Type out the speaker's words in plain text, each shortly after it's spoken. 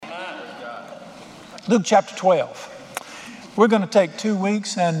Luke chapter 12. We're going to take 2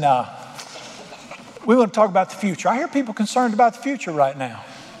 weeks and we're going to talk about the future. I hear people concerned about the future right now.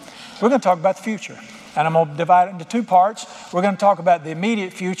 We're going to talk about the future. And I'm going to divide it into 2 parts. We're going to talk about the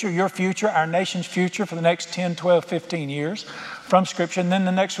immediate future, your future, our nation's future for the next 10, 12, 15 years from Scripture. And then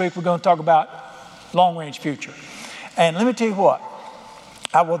the next week we're going to talk about long-range future. And let me tell you what,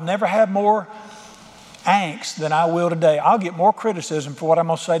 I will never have more angst than I will today. I'll get more criticism for what I'm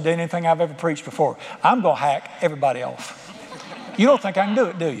going to say than anything I've ever preached before. I'm going to hack everybody off. You don't think I can do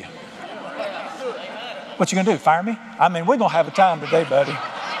it, do you? What you going to do, fire me? I mean, we're going to have a time today, buddy.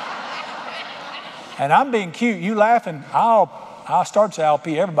 And I'm being cute. You laughing, I'll start to say I'll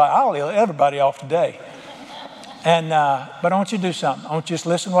pee everybody. I'll yell everybody off today. And but I want you to do something. I want you to just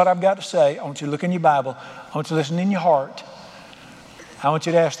listen to what I've got to say. I want you to look in your Bible. I want you to listen in your heart. I want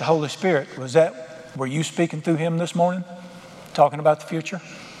you to ask the Holy Spirit, were you speaking through him this morning? Talking about the future?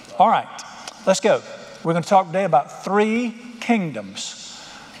 All right, let's go. We're going to talk today about 3 kingdoms.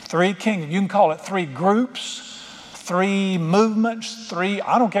 3 kingdoms. You can call it 3 groups, 3 movements,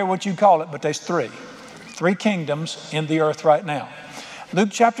 I don't care what you call it, but there's 3. 3 kingdoms in the earth right now. Luke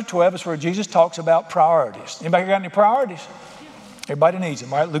chapter 12 is where Jesus talks about priorities. Anybody got any priorities? Everybody needs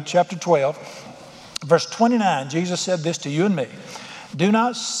them, right? Luke chapter 12, verse 29, Jesus said this to you and me. Do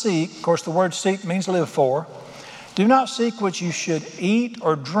not seek, of course the word seek means live for. Do not seek what you should eat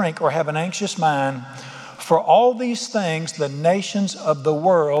or drink or have an anxious mind. For all these things the nations of the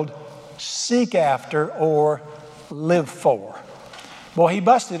world seek after or live for. Boy, he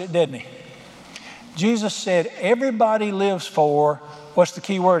busted it, didn't he? Jesus said everybody lives for, what's the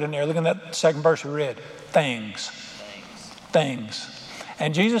key word in there? Look at that second verse we read. Things. Things.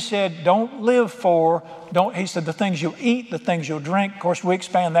 And Jesus said, don't live for, he said the things you'll eat, the things you'll drink. Of course, we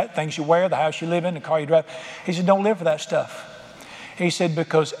expand that, things you wear, the house you live in, the car you drive. He said, don't live for that stuff. He said,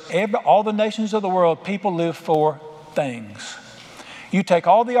 because all the nations of the world, people live for things. You take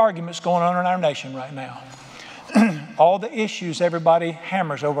all the arguments going on in our nation right now, all the issues everybody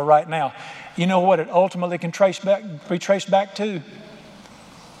hammers over right now. You know what it ultimately can be traced back to?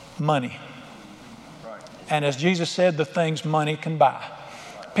 Money. And as Jesus said, the things money can buy.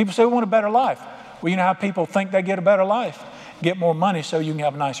 People say, we want a better life. Well, you know how people think they get a better life? Get more money so you can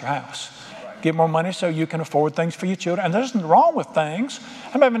have a nicer house. Get more money so you can afford things for your children. And there's nothing wrong with things.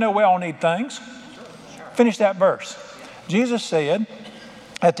 I maybe know we all need things. Finish that verse. Jesus said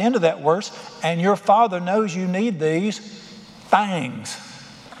at the end of that verse, and your Father knows you need these things.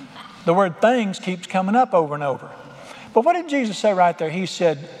 The word things keeps coming up over and over. But what did Jesus say right there? He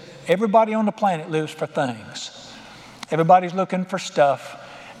said, everybody on the planet lives for things. Everybody's looking for stuff.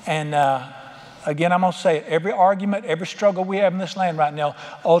 And again, I'm going to say it. Every argument, every struggle we have in this land right now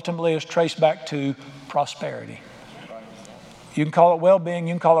ultimately is traced back to prosperity. You can call it well-being,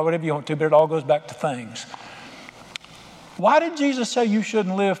 you can call it whatever you want to, but it all goes back to things. Why did Jesus say you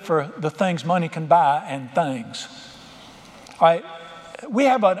shouldn't live for the things money can buy and things? All right,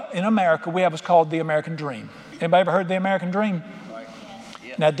 in America, we have what's called the American dream. Anybody ever heard the American dream?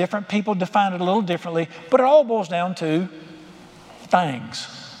 Now, different people define it a little differently, but it all boils down to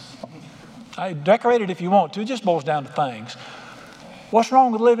things. I decorate it if you want to. It just boils down to things. What's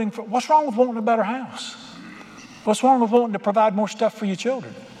wrong with what's wrong with wanting a better house? What's wrong with wanting to provide more stuff for your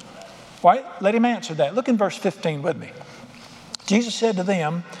children? Right? Let him answer that. Look in verse 15 with me. Jesus said to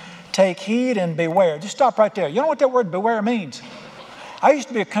them, take heed and beware. Just stop right there. You know what that word beware means? I used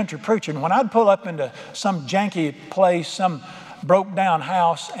to be a country preacher, and when I'd pull up into some janky place, some broke down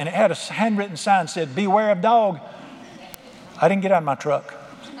house, and it had a handwritten sign that said, beware of dog, I didn't get out of my truck.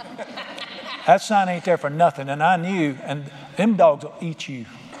 That sign ain't there for nothing. And I knew, and them dogs will eat you.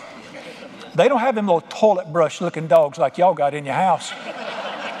 They don't have them little toilet brush looking dogs like y'all got in your house.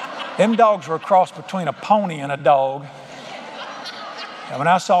 Them dogs were a cross between a pony and a dog. And when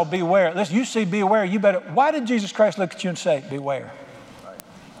I saw beware, listen, you see beware, you better, why did Jesus Christ look at you and say, beware?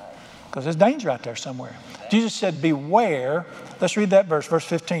 Because there's danger out there somewhere. Jesus said, beware. Let's read that verse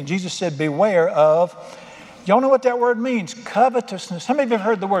 15. Jesus said, beware of, y'all know what that word means? Covetousness. How many of you have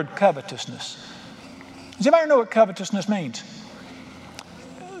heard the word covetousness? Does anybody know what covetousness means?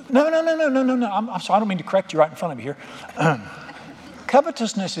 No. I'm sorry, I don't mean to correct you right in front of you here.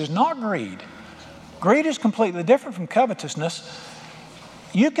 Covetousness is not greed. Greed is completely different from covetousness.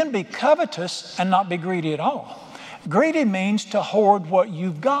 You can be covetous and not be greedy at all. Greedy means to hoard what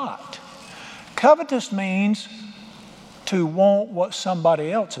you've got. Covetous means to want what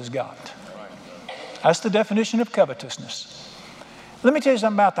somebody else has got. That's the definition of covetousness. Let me tell you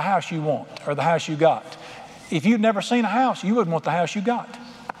something about the house you want or the house you got. If you've never seen a house, you wouldn't want the house you got.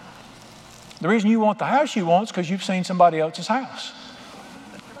 The reason you want the house you want is because you've seen somebody else's house.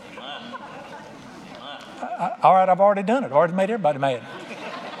 All right, I've already done it. I've already made everybody mad.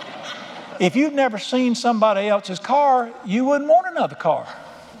 If you've never seen somebody else's car, you wouldn't want another car.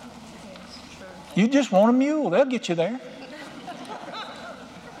 You just want a mule. They'll get you there.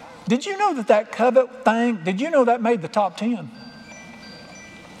 Did you know that covet thing, did you know that made the top 10?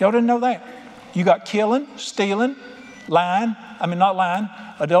 Y'all didn't know that? You got killing, stealing,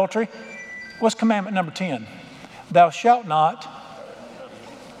 adultery. What's commandment number 10? Thou shalt not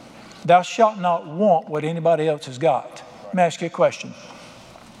want what anybody else has got. Let me ask you a question.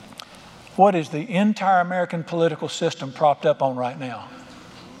 What is the entire American political system propped up on right now?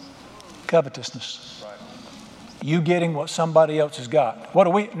 Covetousness. You getting what somebody else has got.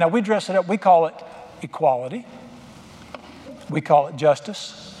 Now we dress it up, we call it equality. We call it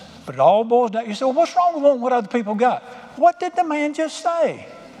justice. But it all boils down. You say, well, what's wrong with wanting what other people got? What did the man just say?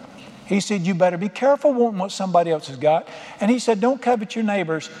 He said, you better be careful wanting what somebody else has got. And he said, don't covet your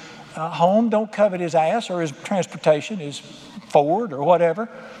neighbor's home. Don't covet his ass or his transportation, his Ford or whatever.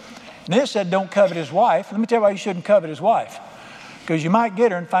 And then it said, don't covet his wife. Let me tell you why you shouldn't covet his wife. Because you might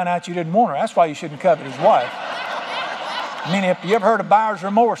get her and find out you didn't want her. That's why you shouldn't covet his wife. I mean, if you ever heard of buyer's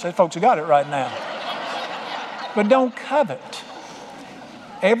remorse, those folks have got it right now. But don't covet.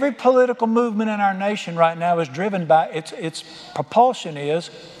 Every political movement in our nation right now is driven by, its propulsion is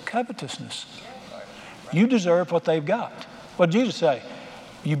covetousness. You deserve what they've got. What did Jesus say?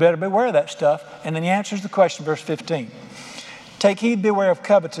 You better beware of that stuff. And then he answers the question, verse 15. Take heed, beware of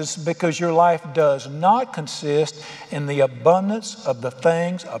covetousness, because your life does not consist in the abundance of the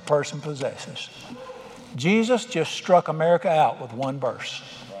things a person possesses. Jesus just struck America out with one verse.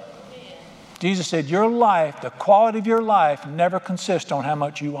 Jesus said, your life, the quality of your life never consists on how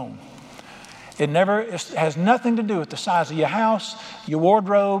much you own. It has nothing to do with the size of your house, your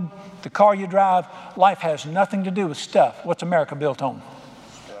wardrobe, the car you drive. Life has nothing to do with stuff. What's America built on?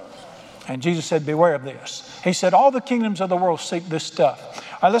 And Jesus said, beware of this. He said, all the kingdoms of the world seek this stuff.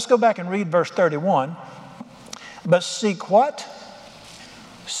 All right, let's go back and read verse 31. But seek what?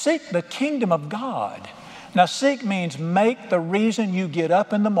 Seek the kingdom of God. Now, seek means make the reason you get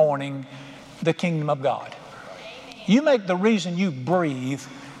up in the morning the kingdom of God. You make the reason you breathe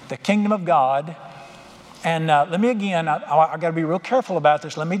the kingdom of God. And let me again, I got to be real careful about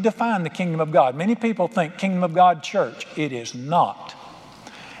this. Let me define the kingdom of God. Many people think kingdom of God church. It is not.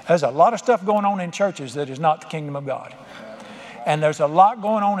 There's a lot of stuff going on in churches that is not the kingdom of God. And there's a lot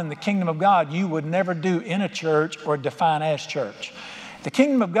going on in the kingdom of God you would never do in a church or define as church. The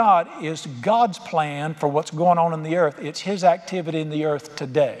kingdom of God is God's plan for what's going on in the earth. It's His activity in the earth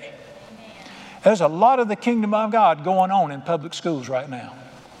today. There's a lot of the kingdom of God going on in public schools right now.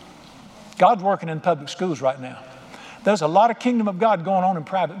 God's working in public schools right now. There's a lot of kingdom of God going on in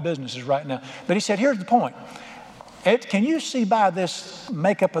private businesses right now. But he said, here's the point. Can you see by this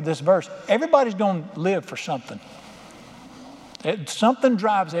makeup of this verse, everybody's going to live for something. Something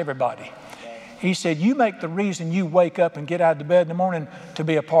drives everybody. He said, you make the reason you wake up and get out of the bed in the morning to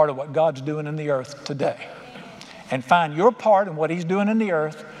be a part of what God's doing in the earth today. And find your part in what He's doing in the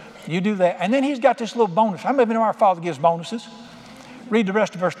earth. You do that. And then He's got this little bonus. How many of you know our Father gives bonuses? Read the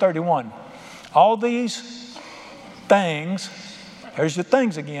rest of verse 31. All these things, there's the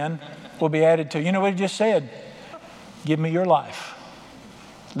things again, will be added to you. You know what He just said? Give me your life.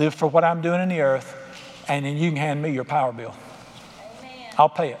 Live for what I'm doing in the earth. And then you can hand me your power bill. Amen. I'll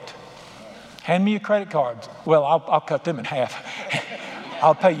pay it. Hand me your credit cards. Well, I'll cut them in half.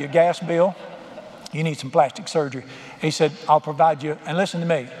 I'll pay your gas bill. You need some plastic surgery. He said, I'll provide you, and listen to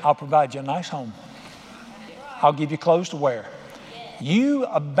me, I'll provide you a nice home. I'll give you clothes to wear. You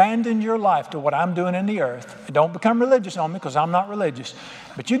abandon your life to what I'm doing in the earth. Don't become religious on me because I'm not religious.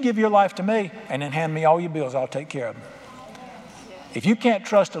 But you give your life to me and then hand me all your bills. I'll take care of them. If you can't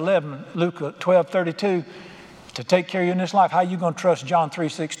trust Luke 12:32 to take care of you in this life, how are you going to trust John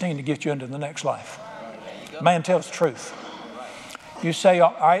 3:16 to get you into the next life? Man tells the truth. You say,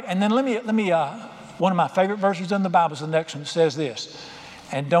 all right, and then let me. One of my favorite verses in the Bible is the next one. It says this,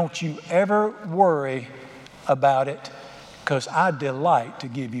 and don't you ever worry about it, because I delight to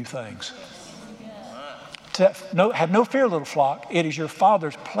give you things. Have no fear, little flock. It is your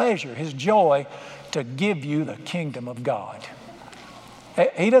Father's pleasure, His joy, to give you the kingdom of God.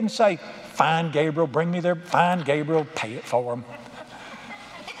 He doesn't say, fine, Gabriel, bring me there. Fine, Gabriel, pay it for him.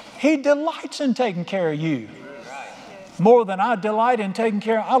 He delights in taking care of you. More than I delight in taking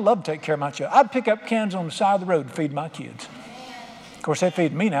care of. I love to take care of my children. I'd pick up cans on the side of the road to feed my kids. Of course, they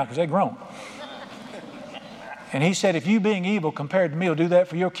feed me now because they're grown. And He said, if you being evil compared to me will do that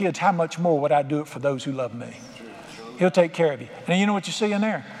for your kids, how much more would I do it for those who love me? He'll take care of you. And you know what you see in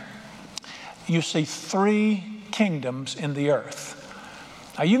there? You see 3 kingdoms in the earth.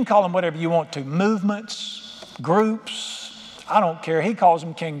 Now, you can call them whatever you want to. Movements, groups, I don't care. He calls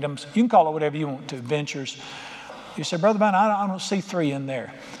them kingdoms. You can call it whatever you want to, ventures. You say, Brother Brown, I don't see 3 in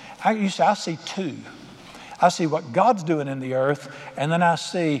there. You say, I see 2. I see what God's doing in the earth, and then I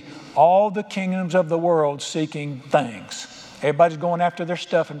see all the kingdoms of the world seeking things. Everybody's going after their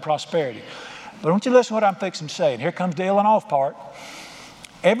stuff and prosperity. But don't you listen to what I'm fixing to say. And here comes the ill and off part.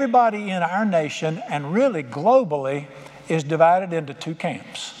 Everybody in our nation, and really globally, is divided into 2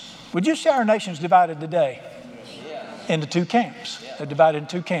 camps. Would you say our nation's divided today? Into 2 camps. They're divided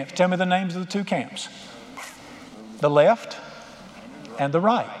into 2 camps. Tell me the names of the 2 camps. The left and the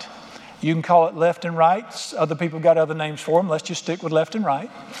right. You can call it left and right. Other people got other names for them. Let's just stick with left and right.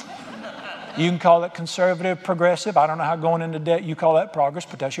 You can call it conservative, progressive. I don't know how going into debt you call that progress,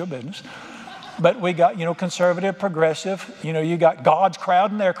 but that's your business. But we got, conservative, progressive. You got God's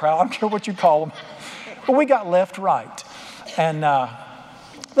crowd and their crowd. I don't care what you call them. But we got left, right. And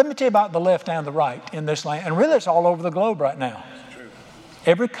let me tell you about the left and the right in this land. And really, it's all over the globe right now.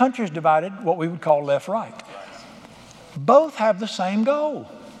 Every country is divided what we would call left, right. Both have the same goal.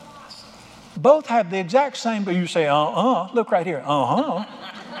 Both have the exact same, but you say, look right here,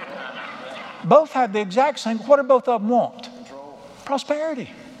 Both have the exact same, what do both of them want? Prosperity.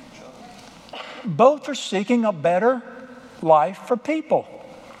 Both are seeking a better life for people.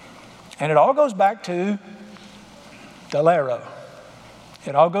 And it all goes back to Delero.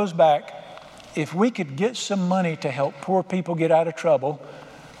 It all goes back, if we could get some money to help poor people get out of trouble,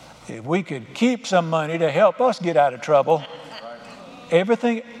 if we could keep some money to help us get out of trouble,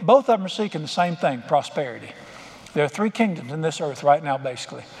 everything, both of them are seeking the same thing, prosperity. There are 3 kingdoms in this earth right now,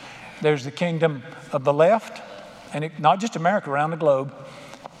 basically. There's the kingdom of the left, and not just America, around the globe.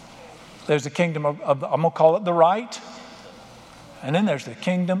 There's the kingdom of I'm going to call it the right. And then there's the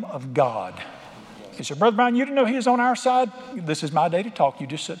kingdom of God. You say, Brother Brown, you didn't know he was on our side? This is my day to talk. You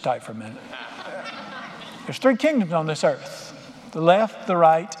just sit tight for a minute. There's 3 kingdoms on this earth. The left, the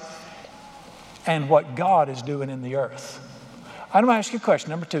right, and what God is doing in the earth. I'm going to ask you a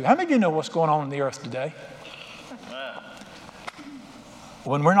question. Number 2, how many of you know what's going on in the earth today?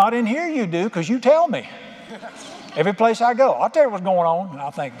 When we're not in here, you do, because you tell me. Every place I go, I'll tell you what's going on. And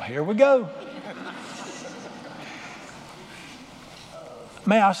I think, well, here we go.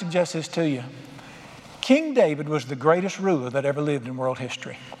 May I suggest this to you? King David was the greatest ruler that ever lived in world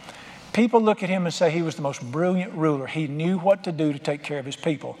history. People look at him and say he was the most brilliant ruler. He knew what to do to take care of his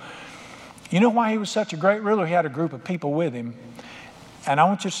people. You know why he was such a great ruler? He had a group of people with him. And I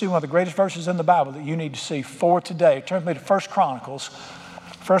want you to see one of the greatest verses in the Bible that you need to see for today. Turn with me to 1 Chronicles.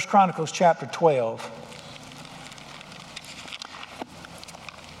 1 Chronicles chapter 12.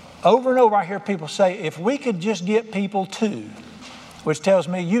 Over and over I hear people say, if we could just get people to, which tells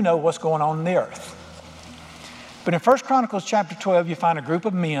me you know what's going on in the earth. But in 1 Chronicles chapter 12, you find a group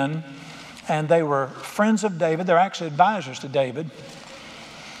of men, and they were friends of David. They're actually advisors to David.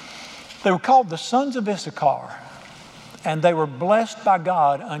 They were called the sons of Issachar, and they were blessed by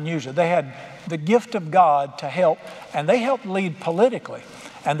God unusually. They had the gift of God to help, and they helped lead politically,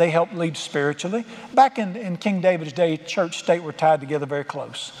 and they helped lead spiritually. Back in King David's day, church, state were tied together very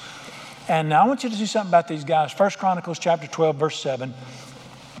close. And now I want you to see something about these guys. 1 Chronicles chapter 12, verse 7.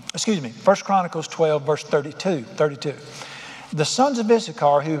 1 Chronicles 12, verse 32. The sons of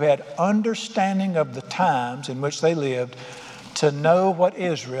Issachar who had understanding of the times in which they lived to know what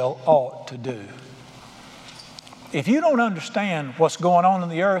Israel ought to do. If you don't understand what's going on in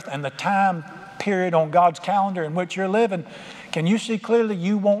the earth and the time period on God's calendar in which you're living, can you see clearly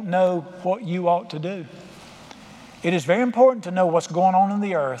you won't know what you ought to do? It is very important to know what's going on in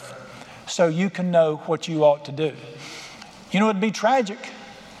the earth so you can know what you ought to do. You know, it'd be tragic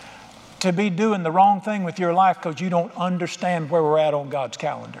to be doing the wrong thing with your life because you don't understand where we're at on God's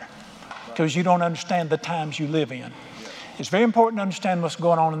calendar, because you don't understand the times you live in. It's very important to understand what's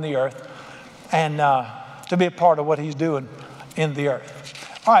going on in the earth and to be a part of what He's doing in the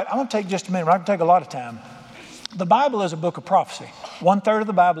earth. All right, I'm going to take just a minute. We're not going to take a lot of time. The Bible is a book of prophecy. 1/3 of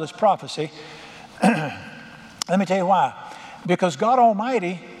the Bible is prophecy. Let me tell you why. Because God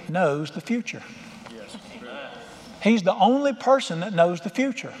Almighty knows the future. He's the only person that knows the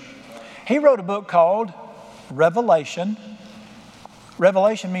future. He wrote a book called Revelation.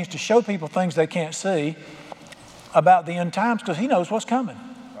 Revelation means to show people things they can't see about the end times, because He knows what's coming.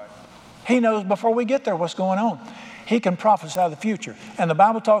 He knows before we get there what's going on. He can prophesy the future. And the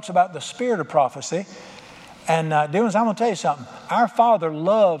Bible talks about the spirit of prophecy. And dear ones, I'm going to tell you something. Our Father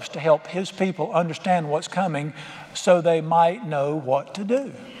loves to help His people understand what's coming so they might know what to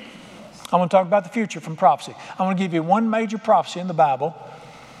do. I'm going to talk about the future from prophecy. I'm going to give you one major prophecy in the Bible.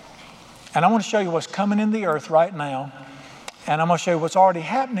 And I want to show you what's coming in the earth right now. And I'm going to show you what's already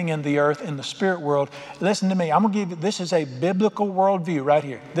happening in the earth, in the spirit world. Listen to me. I'm going to give you, this is a biblical worldview right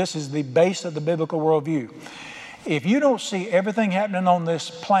here. This is the base of the biblical worldview. If you don't see everything happening on this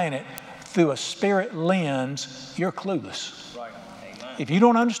planet through a spirit lens, you're clueless. Right. If you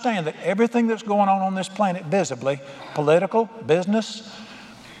don't understand that everything that's going on this planet visibly, political, business,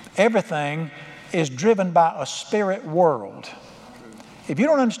 everything is driven by a spirit world. If you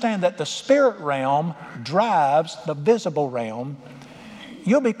don't understand that the spirit realm drives the visible realm,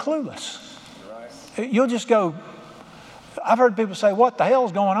 you'll be clueless. You'll just go, I've heard people say, what the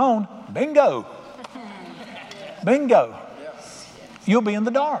hell's going on? Bingo. Bingo. You'll be in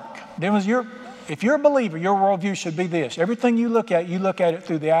the dark. If you're a believer, your worldview should be this. Everything you look at it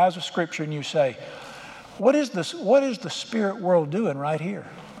through the eyes of Scripture, and you say, what is the spirit world doing right here?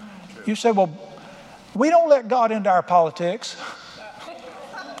 You say, well, we don't let God into our politics.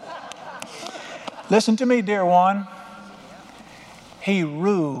 Listen to me, dear one. He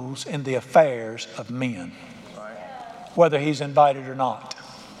rules in the affairs of men, whether he's invited or not.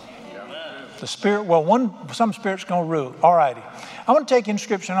 The spirit, some spirit's going to rule. All righty. I want to take you in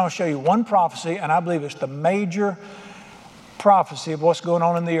Scripture and I want to show you one prophecy, and I believe it's the major prophecy of what's going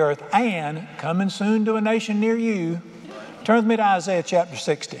on in the earth and coming soon to a nation near you. Turn with me to Isaiah chapter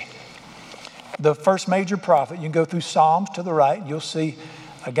 60. The first major prophet. You can go through Psalms to the right. You'll see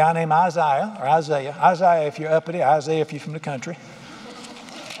a guy named Isaiah. Isaiah if you're uppity, Isaiah if you're from the country.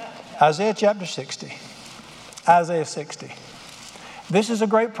 Isaiah chapter 60. Isaiah 60. This is a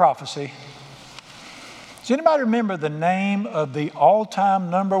great prophecy. Does anybody remember the name of the all-time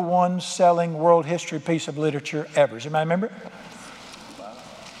 #1 selling world history piece of literature ever? Does anybody remember it?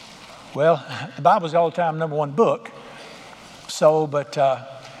 Well, the Bible's the all-time #1 book. But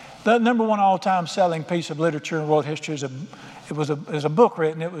the #1 all-time selling piece of literature in world history is a book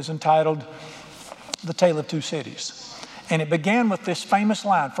written. It was entitled The Tale of Two Cities. And it began with this famous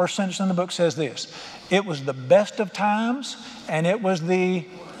line. First sentence in the book says this: it was the best of times and it was the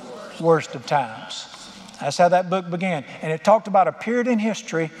worst of times. That's how that book began. And it talked about a period in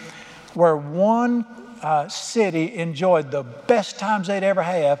history where one city enjoyed the best times they'd ever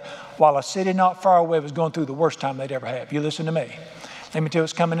have, while a city not far away was going through the worst time they'd ever have. You listen to me. Let me tell you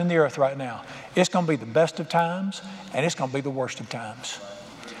what's coming in the earth right now. It's going to be the best of times and it's going to be the worst of times.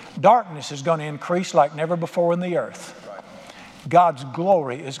 Darkness is going to increase like never before in the earth. God's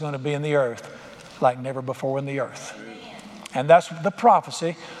glory is going to be in the earth like never before in the earth. And that's the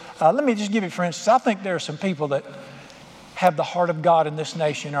prophecy. Let me just give you, for instance, I think there are some people that have the heart of God in this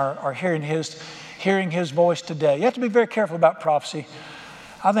nation, are hearing his voice today. You have to be very careful about prophecy.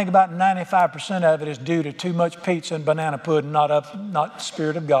 I think about 95% of it is due to too much pizza and banana pudding, not the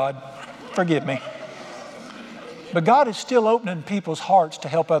Spirit of God. Forgive me. But God is still opening people's hearts to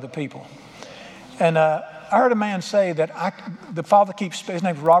help other people. And I heard a man say that the Father keeps, his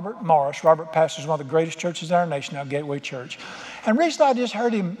name's Robert Morris. Robert pastors one of the greatest churches in our nation now, Gateway Church. And recently I just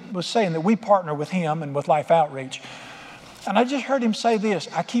heard him was saying that we partner with him and with Life Outreach. And I just heard him say this: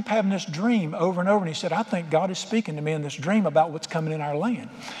 I keep having this dream over and over. And he said, I think God is speaking to me in this dream about what's coming in our land.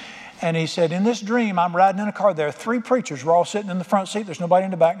 And he said, in this dream, I'm riding in a car. There are 3 preachers. We're all sitting in the front seat. There's nobody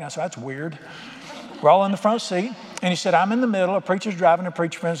in the back now, so that's weird. We're all in the front seat. And he said, I'm in the middle. A preacher's driving, a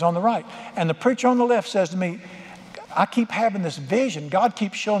preacher friend's on the right. And the preacher on the left says to me, I keep having this vision. God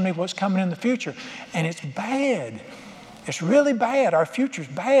keeps showing me what's coming in the future. And it's bad. It's really bad. Our future's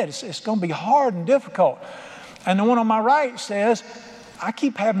bad. It's going to be hard and difficult. And the one on my right says, I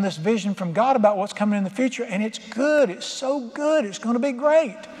keep having this vision from God about what's coming in the future, and it's good. It's so good. It's going to be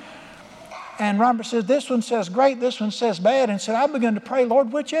great. And Robert says, this one says great, this one says bad. And said, I began to pray,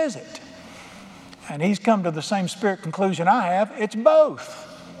 Lord, which is it? And he's come to the same spirit conclusion I have. It's both.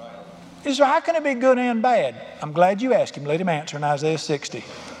 He said, how can it be good and bad? I'm glad you asked him. Let him answer in Isaiah 60.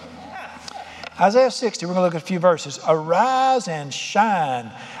 Isaiah 60, we're going to look at a few verses. Arise and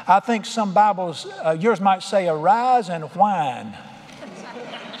shine. I think some Bibles, yours might say, arise and whine.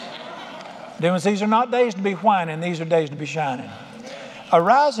 These are not days to be whining. These are days to be shining.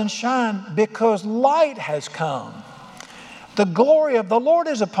 Arise and shine because light has come. The glory of the Lord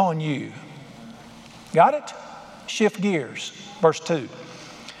is upon you. Got it? Shift gears. Verse 2.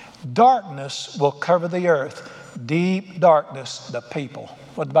 Darkness will cover the earth. Deep darkness, the people.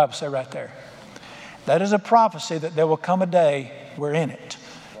 What did the Bible say right there? That is a prophecy that there will come a day, we're in it,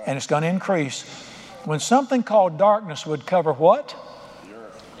 and it's going to increase, when something called darkness would cover what?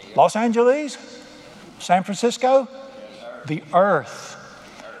 Los Angeles? San Francisco? The earth.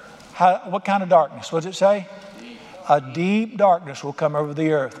 What kind of darkness? What does it say? A deep darkness will come over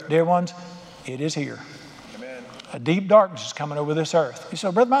the earth. Dear ones, it is here. A deep darkness is coming over this earth. You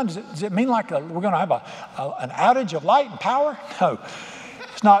say, Brother Brown, does it mean like we're going to have an outage of light and power?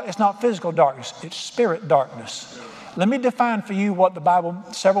 No, it's not physical darkness. It's spirit darkness. Let me define for you what the Bible,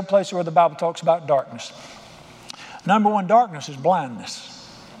 several places where the Bible talks about darkness. Number one, darkness is blindness.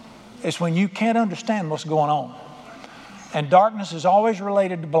 It's when you can't understand what's going on. And darkness is always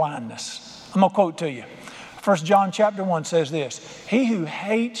related to blindness. I'm going to quote to you. 1 John chapter 1 says this, he who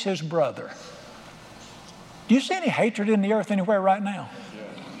hates his brother. Do you see any hatred in the earth anywhere right now?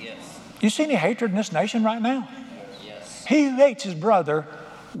 Yes. Do you see any hatred in this nation right now? Yes. He who hates his brother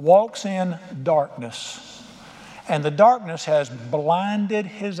walks in darkness. And the darkness has blinded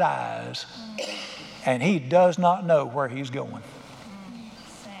his eyes. And he does not know where he's going.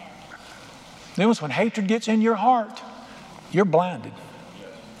 Then when hatred gets in your heart, you're blinded.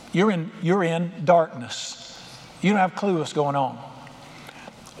 You're in darkness. You don't have a clue what's going on.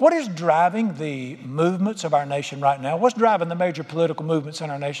 What is driving the movements of our nation right now? What's driving the major political movements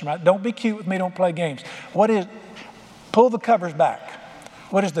in our nation right now? Don't be cute with me, don't play games. Pull the covers back.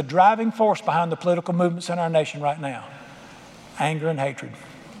 What is the driving force behind the political movements in our nation right now? Anger and hatred.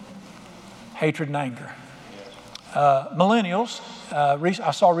 Hatred and anger. Millennials,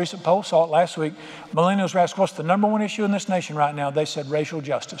 I saw a recent poll, saw it last week. Millennials were asked, what's the number one issue in this nation right now? They said racial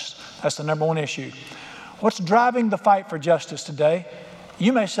justice. That's the number one issue. What's driving the fight for justice today?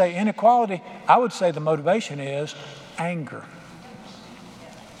 You may say inequality. I would say the motivation is anger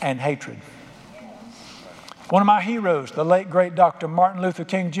and hatred. One of my heroes, the late great Dr. Martin Luther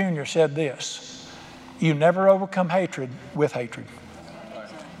King Jr. said this, you never overcome hatred with hatred.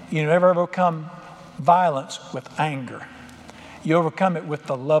 You never overcome violence with anger. You overcome it with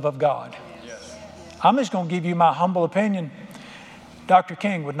the love of God. I'm just going to give you my humble opinion. Dr.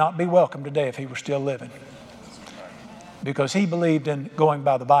 King would not be welcome today if he were still living, because he believed in going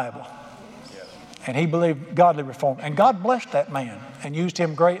by the Bible. And he believed godly reform. And God blessed that man and used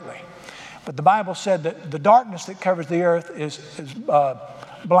him greatly. But the Bible said that the darkness that covers the earth is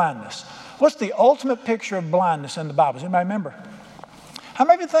blindness. What's the ultimate picture of blindness in the Bible? Does anybody remember? How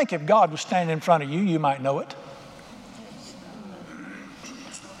many of you think if God was standing in front of you, you might know it?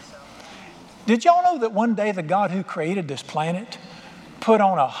 Did y'all know that one day the God who created this planet put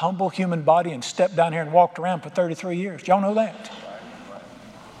on a humble human body and stepped down here and walked around for 33 years? Did y'all know that?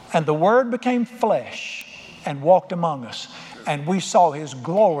 And the Word became flesh and walked among us. And we saw His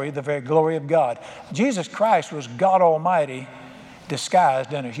glory, the very glory of God. Jesus Christ was God Almighty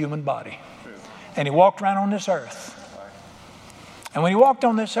disguised in a human body. And He walked around on this earth. And when He walked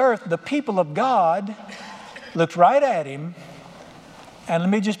on this earth, the people of God looked right at Him. And let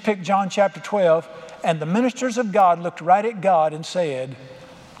me just pick John chapter 12. And the ministers of God looked right at God and said,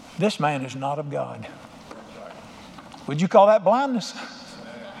 this man is not of God. Would you call that blindness?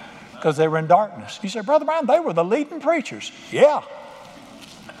 Because they were in darkness. You say, Brother Brown, they were the leading preachers. Yeah.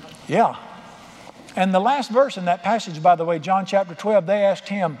 And the last verse in that passage, by the way, John chapter 12, they asked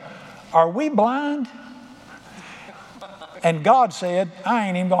him, are we blind? And God said, I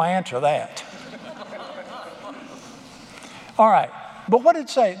ain't even going to answer that. All right. But what did it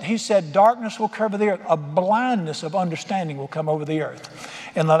say? He said, darkness will cover the earth. A blindness of understanding will come over the earth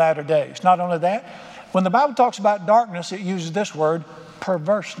in the latter days. Not only that, when the Bible talks about darkness, it uses this word,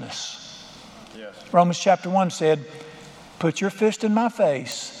 perverseness. Yes. Romans chapter 1 said, put your fist in my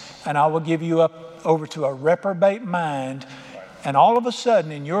face and I will give you up over to a reprobate mind. And all of a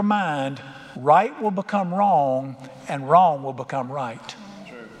sudden in your mind, right will become wrong and wrong will become right.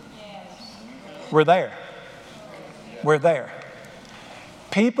 True. We're there. We're there.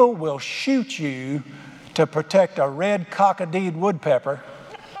 People will shoot you to protect a red cockaded woodpecker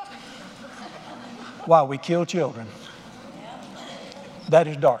while we kill children. That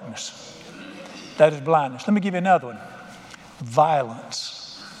is darkness. That is blindness. Let me give you another one.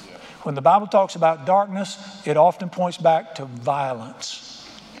 Violence. When the Bible talks about darkness, it often points back to violence.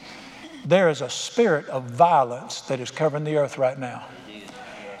 There is a spirit of violence that is covering the earth right now.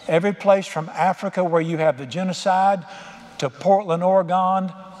 Every place from Africa where you have the genocide to Portland,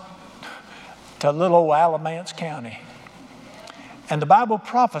 Oregon, to little old Alamance County. And the Bible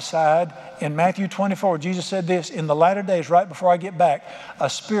prophesied in Matthew 24, Jesus said this, in the latter days, right before I get back, a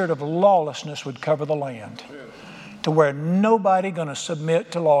spirit of lawlessness would cover the land to where nobody going to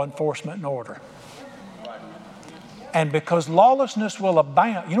submit to law enforcement and order. And because lawlessness will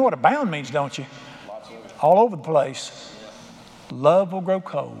abound, you know what abound means, don't you? All over the place. Love will grow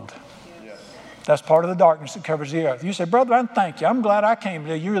cold. That's part of the darkness that covers the earth. You say, Brother, I thank you. I'm glad I came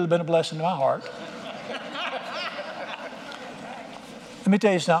today. You've really been a blessing to my heart. Let me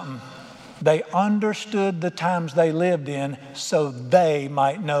tell you something. They understood the times they lived in so they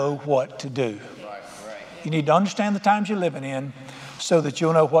might know what to do. You need to understand the times you're living in so that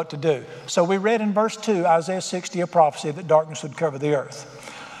you'll know what to do. So we read in verse 2, Isaiah 60, a prophecy that darkness would cover the earth.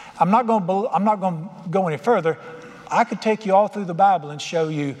 I'm not going to go any further. I could take you all through the Bible and show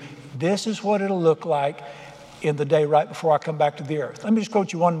you this is what it'll look like in the day right before I come back to the earth. Let me just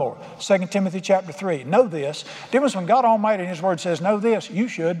quote you one more. 2 Timothy chapter 3. Know this. The difference when God Almighty in His Word says, know this, you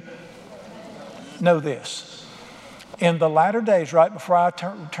should know this. In the latter days, right before I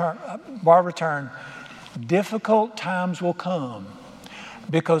return, difficult times will come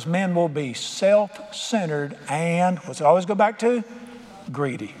because men will be self-centered and, what's it always go back to?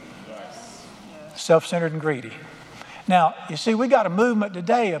 Greedy. Self-centered and greedy. Now, you see, we got a movement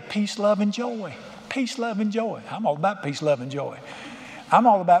today of peace, love, and joy. Peace, love, and joy. I'm all about peace, love, and joy. I'm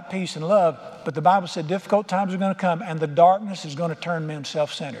all about peace and love, but the Bible said difficult times are going to come and the darkness is going to turn men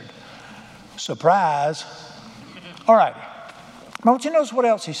self-centered. Surprise. All right. I want you to notice what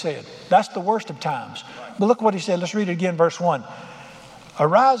else he said. That's the worst of times. But look what he said. Let's read it again, verse 1.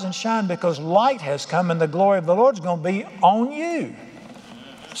 Arise and shine because light has come and the glory of the Lord is going to be on you.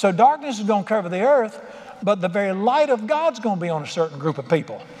 So darkness is going to cover the earth, but the very light of God's going to be on a certain group of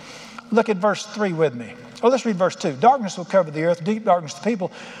people. Look at verse 3 with me. Oh, let's read verse 2. Darkness will cover the earth, deep darkness the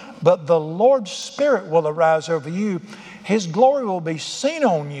people, but the Lord's Spirit will arise over you. His glory will be seen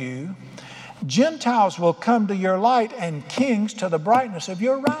on you. Gentiles will come to your light and kings to the brightness of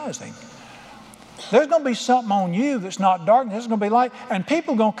your rising. There's going to be something on you that's not darkness. There's going to be light. And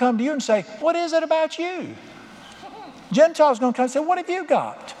people are going to come to you and say, what is it about you? Gentiles are going to come and say, what have you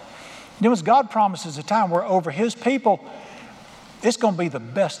got? You know, as God promises a time where over His people, it's going to be the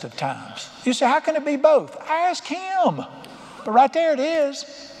best of times. You say, how can it be both? Ask Him. But right there it is.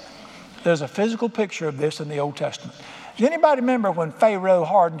 There's a physical picture of this in the Old Testament. Does anybody remember when Pharaoh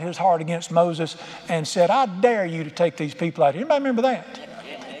hardened his heart against Moses and said, I dare you to take these people out? Anybody remember that?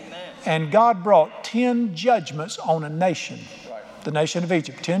 And God brought 10 judgments on a nation, the nation of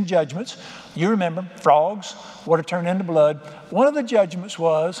Egypt, 10 judgments. You remember, frogs, water turned into blood. One of the judgments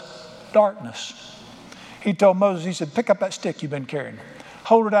was darkness. He told Moses, he said, pick up that stick you've been carrying,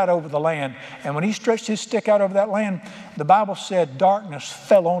 hold it out over the land. And when he stretched his stick out over that land, the Bible said darkness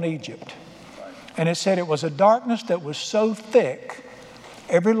fell on Egypt. And it said it was a darkness that was so thick,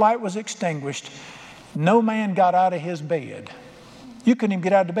 every light was extinguished, no man got out of his bed. You couldn't even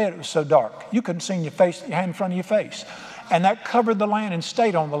get out of bed, it was so dark. You couldn't see your face, your hand in front of your face. And that covered the land and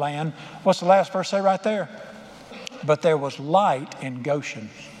stayed on the land. What's the last verse say right there? But there was light in Goshen.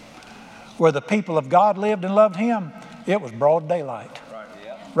 Where the people of God lived and loved Him, it was broad daylight.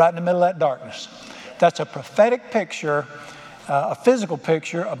 Right in the middle of that darkness. That's a prophetic picture, a physical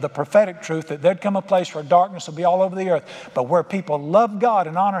picture of the prophetic truth that there'd come a place where darkness will be all over the earth. But where people love God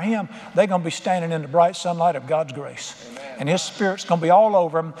and honor Him, they're going to be standing in the bright sunlight of God's grace. And His Spirit's going to be all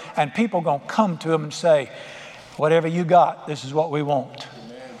over them, and people are going to come to Him and say, whatever you got, this is what we want.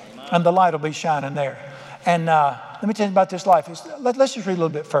 And the light will be shining there. And let me tell you about this life. Let's just read a little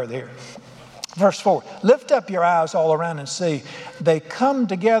bit further here. Verse 4, lift up your eyes all around and see. They come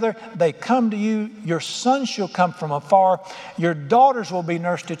together, they come to you. Your sons shall come from afar. Your daughters will be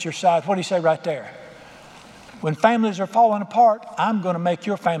nursed at your side. What do you say right there? When families are falling apart, I'm going to make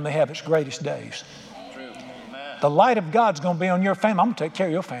your family have its greatest days. True. The light of God's going to be on your family. I'm going to take care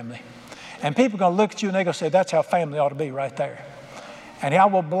of your family. And people are going to look at you and they're going to say, that's how family ought to be right there. And I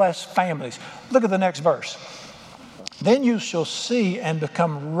will bless families. Look at the next verse. Then you shall see and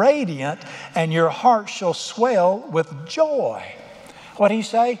become radiant, and your heart shall swell with joy. What did he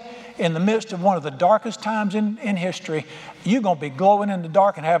say? In the midst of one of the darkest times in history, you're going to be glowing in the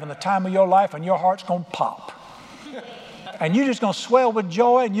dark and having the time of your life, and your heart's going to pop. And you're just going to swell with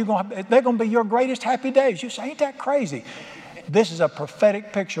joy, and they're going to be your greatest happy days. You say, ain't that crazy? This is a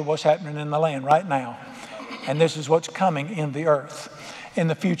prophetic picture of what's happening in the land right now. And this is what's coming in the earth, in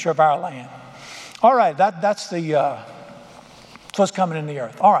the future of our land. All right, that's what's coming in the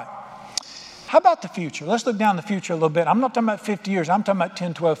earth. All right. How about the future? Let's look down the future a little bit. I'm not talking about 50 years. I'm talking about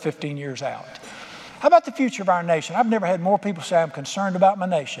 10, 12, 15 years out. How about the future of our nation? I've never had more people say I'm concerned about my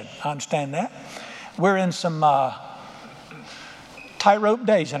nation. I understand that. We're in some tightrope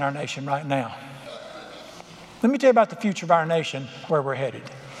days in our nation right now. Let me tell you about the future of our nation, where we're headed.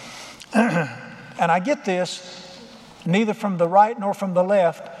 And I get this neither from the right nor from the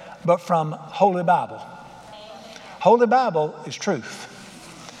left, but from Holy Bible. Holy Bible is truth.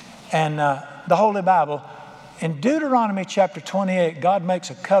 And the Holy Bible, in Deuteronomy chapter 28, God makes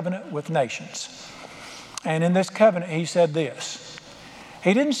a covenant with nations. And in this covenant, He said this.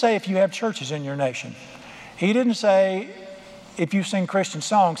 He didn't say if you have churches in your nation. He didn't say if you sing Christian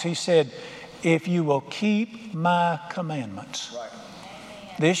songs. He said, if you will keep my commandments.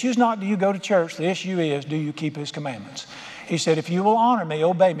 The issue is not do you go to church. The issue is do you keep his commandments. He said, if you will honor me,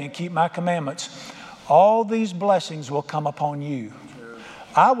 obey me, and keep my commandments, all these blessings will come upon you.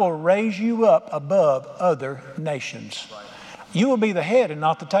 I will raise you up above other nations. You will be the head and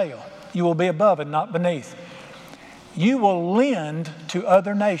not the tail. You will be above and not beneath. You will lend to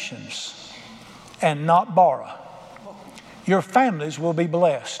other nations and not borrow. Your families will be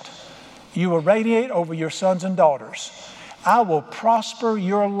blessed. You will radiate over your sons and daughters. I will prosper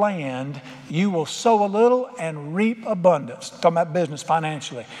your land. You will sow a little and reap abundance. Talking about business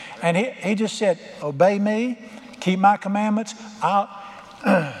financially. And he just said, obey me, keep my commandments.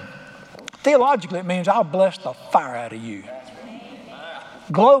 Theologically, it means I'll bless the fire out of you.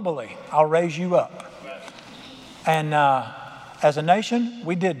 Globally, I'll raise you up. And as a nation,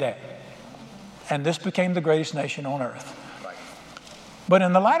 we did that. And this became the greatest nation on earth. But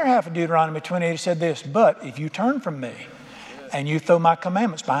in the latter half of Deuteronomy 28, it said this, but if you turn from me and you throw my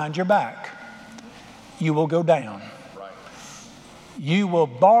commandments behind your back, you will go down. You will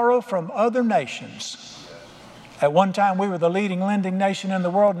borrow from other nations. At one time, we were the leading lending nation in the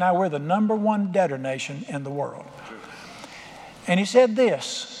world. Now we're the number one debtor nation in the world. And he said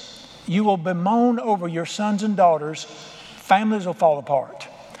this, you will bemoan over your sons and daughters. Families will fall apart.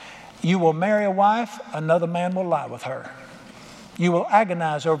 You will marry a wife, another man will lie with her. You will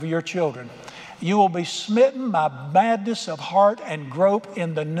agonize over your children. You will be smitten by madness of heart and grope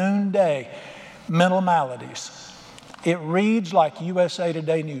in the noonday. Mental maladies. It reads like USA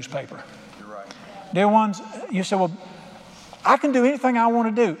Today newspaper. You're right. Dear ones, you say, well, I can do anything I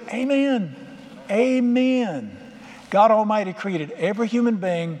want to do. Amen. Amen. God Almighty created every human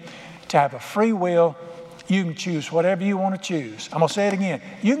being to have a free will. You can choose whatever you want to choose. I'm going to say it again.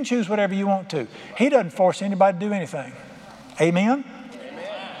 You can choose whatever you want to. He doesn't force anybody to do anything. Amen?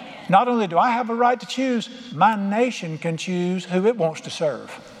 Amen. Not only do I have a right to choose, my nation can choose who it wants to serve.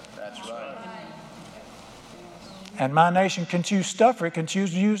 That's right. And my nation can choose stuff or it can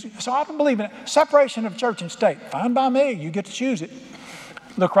choose to use it. So I don't believe in it. Separation of church and state. Fine by me. You get to choose it.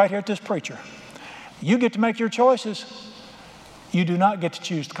 Look right here at this preacher. You get to make your choices. You do not get to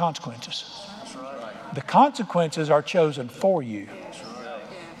choose the consequences. That's right. The consequences are chosen for you.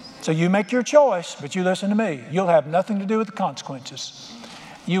 So you make your choice, but you listen to me. You'll have nothing to do with the consequences.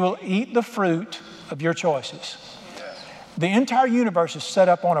 You will eat the fruit of your choices. The entire universe is set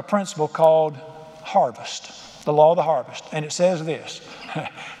up on a principle called harvest, the law of the harvest. And it says this.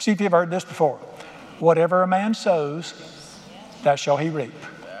 See if you've heard this before. Whatever a man sows, that shall he reap.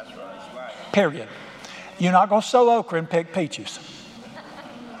 Period. You're not going to sow okra and pick peaches.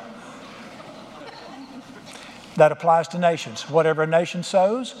 That applies to nations. Whatever a nation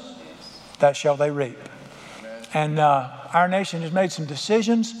sows, that shall they reap. And our nation has made some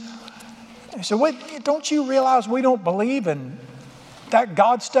decisions. So wait, don't you realize we don't believe in that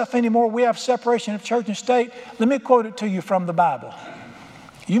God stuff anymore? We have separation of church and state. Let me quote it to you from the Bible.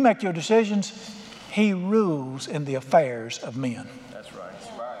 You make your decisions. He rules in the affairs of men. That's right.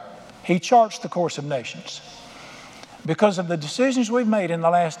 He charts the course of nations. Because of the decisions we've made in the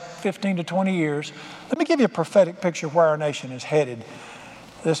last 15 to 20 years, let me give you a prophetic picture of where our nation is headed.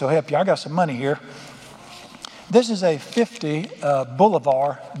 This will help you. I got some money here. This is a 50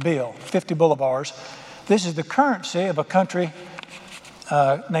 boulevard bill, 50 boulevars. This is the currency of a country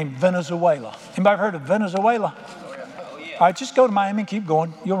named Venezuela. Anybody heard of Venezuela? Oh, yeah. All right, just go to Miami and keep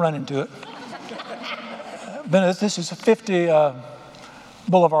going. You'll run into it. This is a 50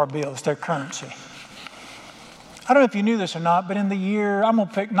 boulevard bill. It's their currency. I don't know if you knew this or not, but in the year, I'm going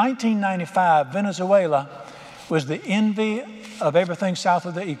to pick 1995, Venezuela was the envy of everything south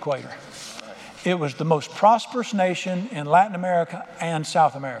of the equator. It was the most prosperous nation in Latin America and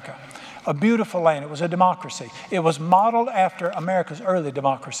South America. A beautiful land. It was a democracy. It was modeled after America's early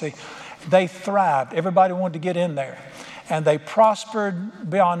democracy. They thrived. Everybody wanted to get in there. And they prospered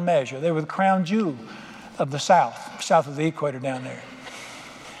beyond measure. They were the crown jewel of the south of the equator down there.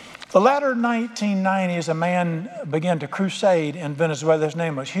 The latter 1990s, a man began to crusade in Venezuela. His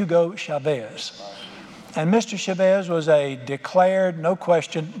name was Hugo Chavez. And Mr. Chavez was a declared, no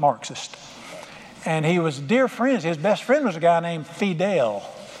question, Marxist. And he was dear friends. His best friend was a guy named Fidel,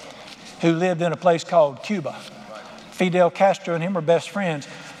 who lived in a place called Cuba. Fidel Castro and him were best friends.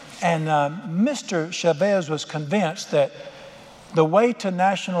 And Mr. Chavez was convinced that the way to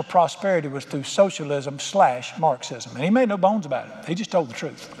national prosperity was through socialism / Marxism. And he made no bones about it. He just told the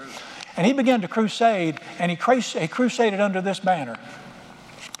truth. And he began to crusade, and he crusaded under this banner.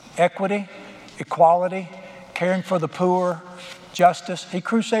 Equity, equality, caring for the poor, justice. He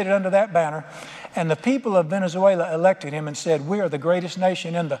crusaded under that banner. And the people of Venezuela elected him and said, we are the greatest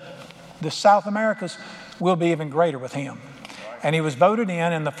nation in the South Americas. We'll be even greater with him. And he was voted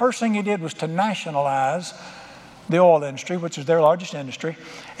in, and the first thing he did was to nationalize the oil industry, which is their largest industry.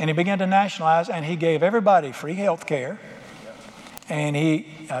 And he began to nationalize, and he gave everybody free health care. And he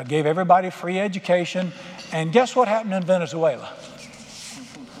gave everybody free education. And guess what happened in Venezuela?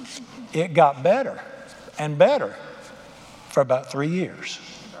 It got better and better for about 3 years.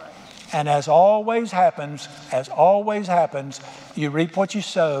 And as always happens, you reap what you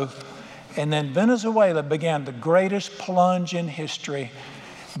sow. And then Venezuela began the greatest plunge in history.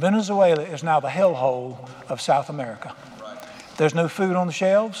 Venezuela is now the hellhole of South America. There's no food on the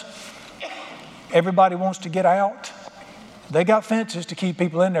shelves. Everybody wants to get out. They got fences to keep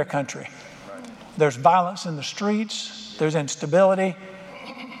people in their country. There's violence in the streets. There's instability.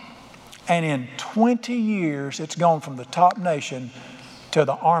 And in 20 years, it's gone from the top nation to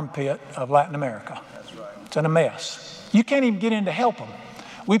the armpit of Latin America. It's in a mess. You can't even get in to help them.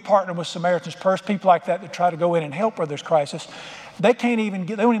 We partner with Samaritan's Purse, people like that try to go in and help where there's crisis. They won't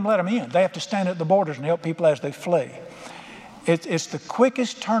even let them in. They have to stand at the borders and help people as they flee. It's the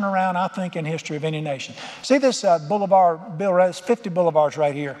quickest turnaround, I think, in history of any nation. See this boulevard bill, there's 50 boulevards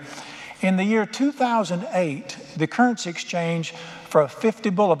right here. In the year 2008, the currency exchange for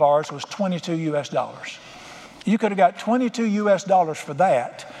 50 boulevards was $22 US. You could have got $22 US for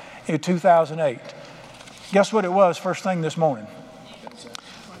that in 2008. Guess what it was first thing this morning?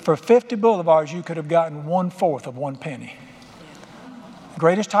 For 50 boulevards, you could have gotten 1/4 of 1 penny.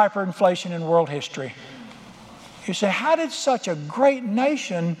 Greatest hyperinflation in world history. You say, how did such a great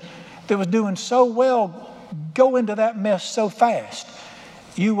nation that was doing so well go into that mess so fast?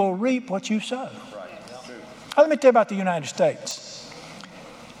 You will reap what you sow. Let me tell you about the United States.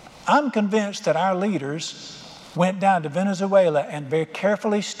 I'm convinced that our leaders went down to Venezuela and very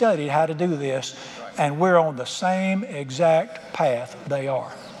carefully studied how to do this, and we're on the same exact path they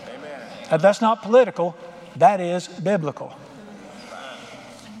are. Now, that's not political, that is biblical.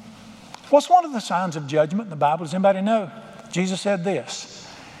 What's one of the signs of judgment in the Bible? Does anybody know? Jesus said this: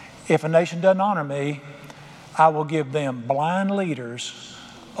 if a nation doesn't honor me, I will give them blind leaders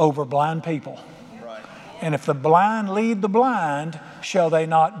over blind people. Right. And if the blind lead the blind, shall they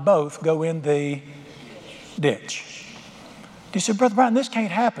not both go in the ditch? You say, Brother Brian, this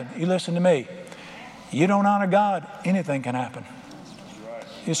can't happen. You listen to me. You don't honor God, anything can happen. Right.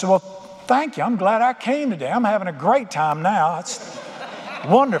 You say, well, thank you. I'm glad I came today. I'm having a great time now. It's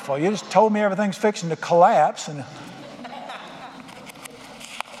wonderful. You just told me everything's fixing to collapse. And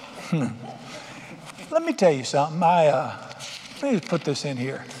let me tell you something. Let me just put this in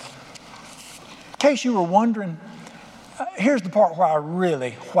here. In case you were wondering, here's the part where I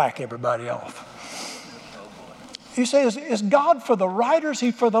really whack everybody off. You say, is God for the right or is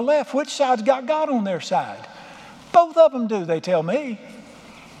he for the left? Which side's got God on their side? Both of them do, they tell me.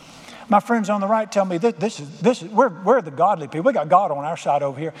 My friends on the right tell me we're the godly people. We got God on our side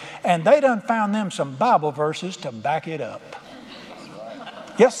over here. And they done found them some Bible verses to back it up.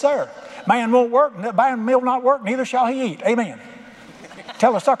 Yes, sir. Man won't work, man will not work, neither shall he eat. Amen.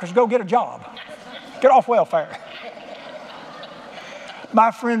 Tell the suckers to go get a job. Get off welfare.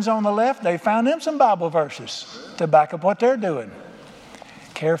 My friends on the left, they found them some Bible verses to back up what they're doing.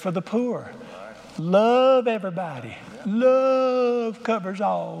 Care for the poor. Love everybody. Love covers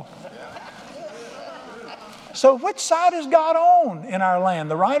all. So which side is God on in our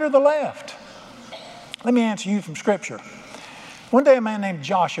land, the right or the left? Let me answer you from Scripture. One day a man named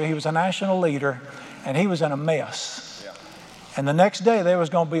Joshua, he was a national leader, and he was in a mess. And the next day there was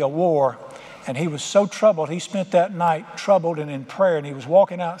going to be a war, and he was so troubled, he spent that night troubled and in prayer, and he was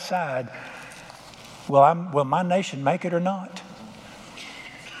walking outside. Will my nation make it or not?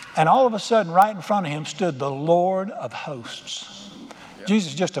 And all of a sudden, right in front of him stood the Lord of hosts. Yeah.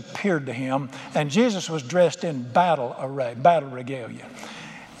 Jesus just appeared to him, and Jesus was dressed in battle array, battle regalia.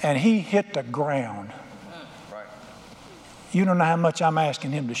 And he hit the ground. Right. You don't know how much I'm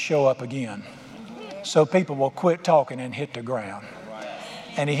asking him to show up again, so people will quit talking and hit the ground. Right.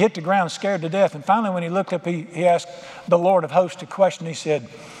 And he hit the ground scared to death. And finally, when he looked up, he asked the Lord of hosts a question. He said,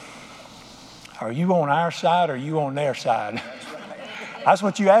 are you on our side or are you on their side? That's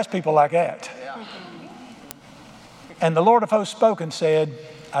what you ask people like that. And the Lord of hosts spoke and said,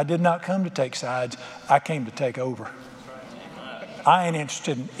 I did not come to take sides. I came to take over. I ain't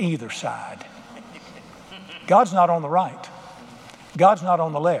interested in either side. God's not on the right. God's not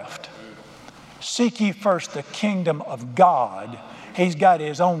on the left. Seek ye first the kingdom of God. He's got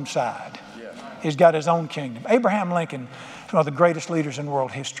his own side. He's got his own kingdom. Abraham Lincoln is one of the greatest leaders in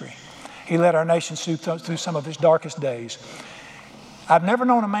world history. He led our nation through some of its darkest days. I've never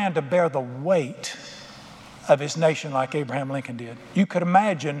known a man to bear the weight of his nation like Abraham Lincoln did. You could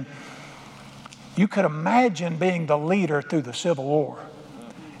imagine You could imagine being the leader through the Civil War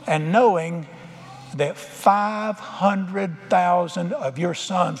and knowing that 500,000 of your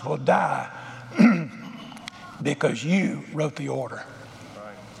sons will die because you wrote the order.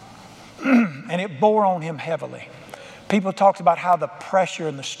 And it bore on him heavily. People talked about how the pressure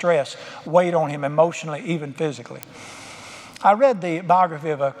and the stress weighed on him emotionally, even physically. I read the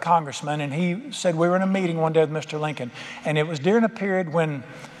biography of a congressman, and he said we were in a meeting one day with Mr. Lincoln, and it was during a period when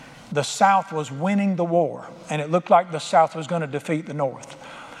the South was winning the war, and it looked like the South was going to defeat the North.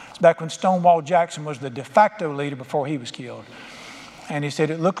 It's back when Stonewall Jackson was the de facto leader before he was killed. And he said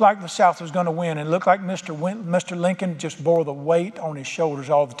it looked like the South was going to win, and it looked like Mr. Lincoln just bore the weight on his shoulders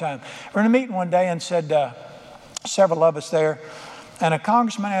all the time. We're in a meeting one day and said, several of us there, and a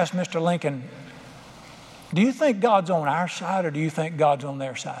congressman asked Mr. Lincoln, do you think God's on our side or do you think God's on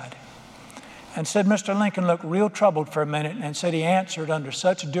their side? And said Mr. Lincoln looked real troubled for a minute and said he answered under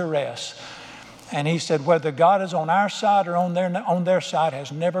such duress. And he said, whether God is on our side or on their side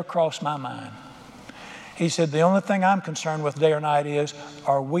has never crossed my mind. He said, the only thing I'm concerned with day or night is,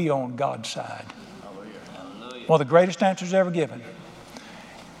 are we on God's side? One of the greatest answers ever given.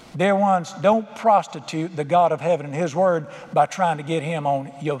 Dear ones, don't prostitute the God of heaven and His Word by trying to get Him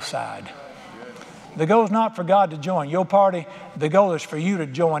on your side. The goal is not for God to join your party. The goal is for you to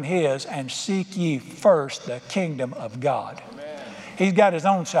join His and seek ye first the kingdom of God. Amen. He's got His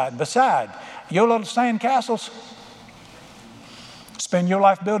own side. Beside your little sand castles, spend your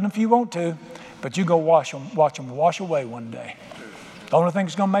life building if you want to, but you go watch them wash away one day. The only thing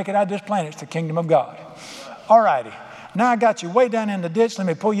that's going to make it out of this planet is the kingdom of God. All righty. Now I got you way down in the ditch. Let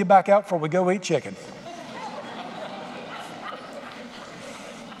me pull you back out before we go eat chicken.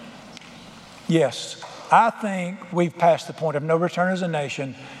 Yes, I think we've passed the point of no return as a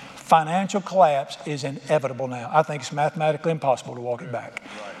nation. Financial collapse is inevitable now. I think it's mathematically impossible to walk it back.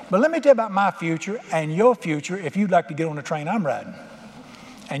 But let me tell you about my future and your future if you'd like to get on the train I'm riding.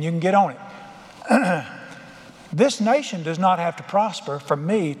 And you can get on it. This nation does not have to prosper for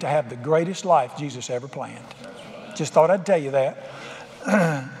me to have the greatest life Jesus ever planned. Just thought I'd tell you that.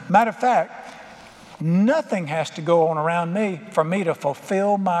 Matter of fact, nothing has to go on around me for me to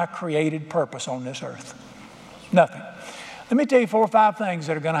fulfill my created purpose on this earth. Nothing. Let me tell you 4 or 5 things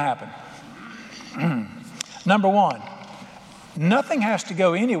that are going to happen. Number one, nothing has to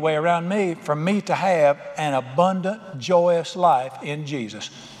go anyway around me for me to have an abundant, joyous life in Jesus,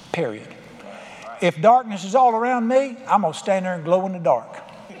 period. If darkness is all around me, I'm going to stand there and glow in the dark.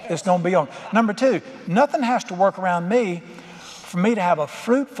 It's going to be on. Number two, nothing has to work around me for me to have a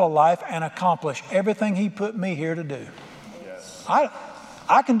fruitful life and accomplish everything He put me here to do. Yes.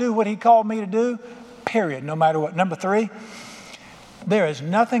 I can do what He called me to do, period, no matter what. Number three, there is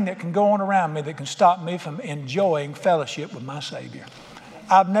nothing that can go on around me that can stop me from enjoying fellowship with my Savior.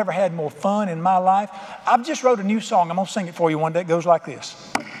 I've never had more fun in my life. I've just wrote a new song. I'm going to sing it for you one day. It goes like this.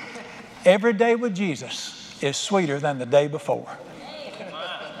 Every day with Jesus is sweeter than the day before.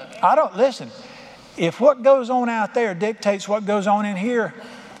 Listen, if what goes on out there dictates what goes on in here,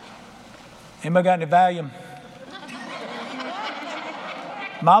 anybody got any Valium?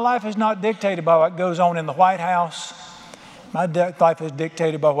 My life is not dictated by what goes on in the White House. My life is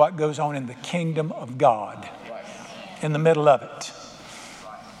dictated by what goes on in the kingdom of God, in the middle of it.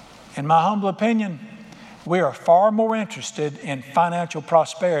 In my humble opinion, we are far more interested in financial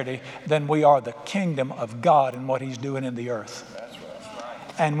prosperity than we are the kingdom of God and what He's doing in the earth.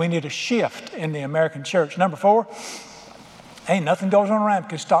 And we need a shift in the American church. Number 4, ain't nothing goes on around that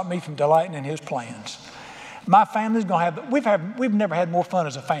can stop me from delighting in His plans. My family's going to have, we've never had more fun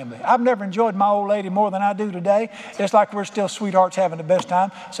as a family. I've never enjoyed my old lady more than I do today. It's like we're still sweethearts having the best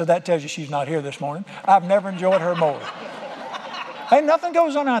time. So that tells you she's not here this morning. I've never enjoyed her more. Ain't nothing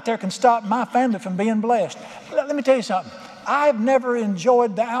goes on out there can stop my family from being blessed. Let me tell you something. I've never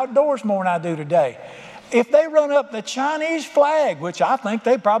enjoyed the outdoors more than I do today. If they run up the Chinese flag, which I think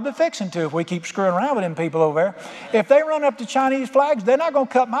they probably fixing to if we keep screwing around with them people over there, if they run up the Chinese flags, they're not going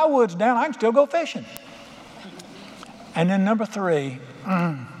to cut my woods down. I can still go fishing. And then number 3,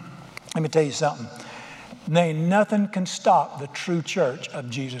 let me tell you something. Ain't nothing can stop the true church of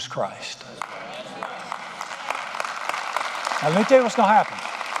Jesus Christ. Now, let me tell you what's going to happen.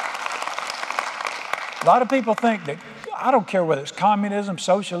 A lot of people think that, I don't care whether it's communism,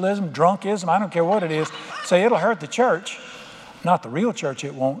 socialism, drunkism, I don't care what it is, say it'll hurt the church. Not the real church,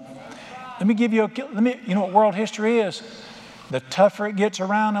 it won't. Let me give you you know what world history is? The tougher it gets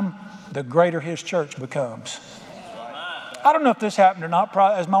around them, the greater His church becomes. I don't know if this happened or not.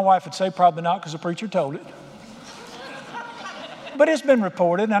 As my wife would say, probably not, because the preacher told it. But it's been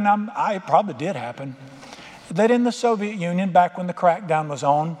reported, and it probably did happen, that in the Soviet Union, back when the crackdown was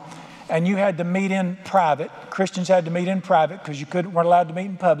on, and you had to meet in private. Christians had to meet in private because you weren't allowed to meet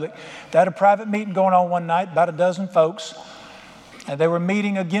in public. They had a private meeting going on one night, about a dozen folks, and they were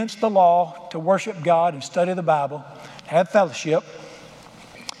meeting against the law to worship God and study the Bible, have fellowship.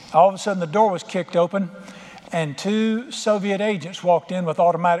 All of a sudden, the door was kicked open, and 2 Soviet agents walked in with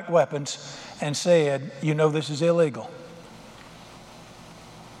automatic weapons and said, "You know this is illegal."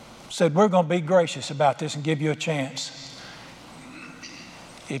 Said, "We're going to be gracious about this and give you a chance.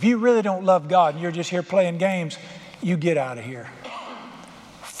 If you really don't love God and you're just here playing games, you get out of here."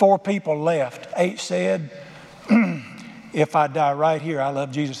 4 people left. 8 said, "If I die right here, I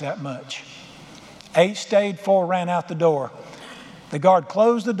love Jesus that much." 8 stayed, 4 ran out the door. The guard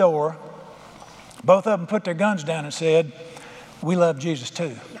closed the door. Both of them put their guns down and said, "We love Jesus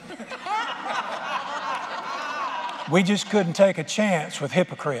too. We just couldn't take a chance with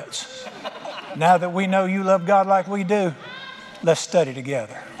hypocrites. Now that we know you love God like we do, let's study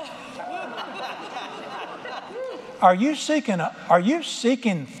together." Are you seeking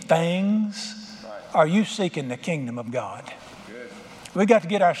things? Are you seeking the kingdom of God? We got to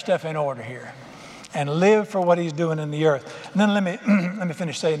get our stuff in order here and live for what He's doing in the earth. And then let me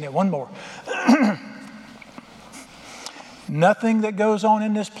finish saying that one more. Nothing that goes on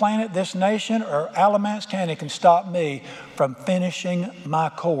in this planet, this nation, or Alamance County can stop me from finishing my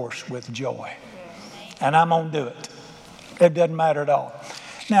course with joy. And I'm going to do it. It doesn't matter at all.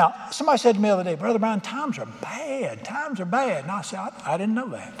 Now, somebody said to me the other day, "Brother Brown, times are bad. Times are bad." And I said, I didn't know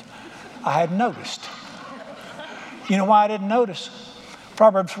that. I hadn't noticed. You know why I didn't notice?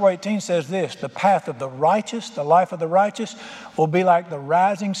 Proverbs 4:18 says this: "The path of the righteous, the life of the righteous, will be like the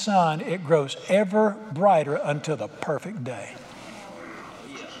rising sun. It grows ever brighter until the perfect day."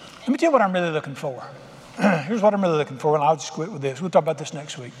 Let me tell you what I'm really looking for. Here's what I'm really looking for, and I'll just quit with this. We'll talk about this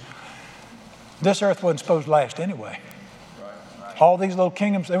next week. This earth wasn't supposed to last anyway. All these little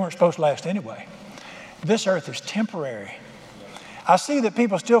kingdoms, they weren't supposed to last anyway. This earth is temporary. I see that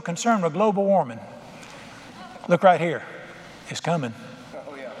people are still concerned with global warming. Look right here. It's coming.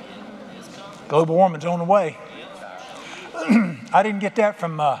 Global warming's on the way. I didn't get that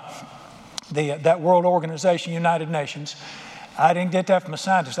from that World Organization, United Nations. I didn't get that from a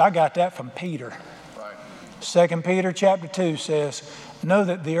scientist. I got that from Peter. 2 Peter chapter 2 says, "Know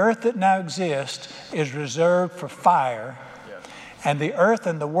that the earth that now exists is reserved for fire, and the earth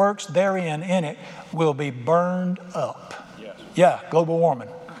and the works therein in it will be burned up." Yeah, global warming.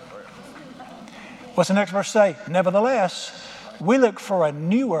 What's the next verse say? "Nevertheless, we look for a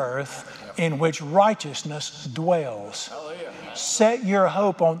new earth in which righteousness dwells." Set your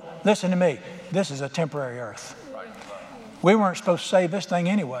hope on, listen to me, this is a temporary earth. We weren't supposed to save this thing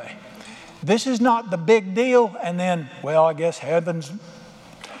anyway. This is not the big deal, and then, well, I guess heaven's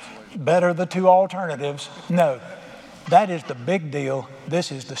better, the 2 alternatives. No, that is the big deal.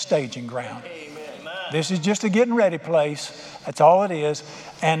 This is the staging ground. This is just a getting ready place. That's all it is.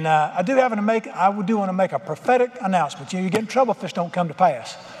 And I do want to make a prophetic announcement. You get in trouble if this don't come to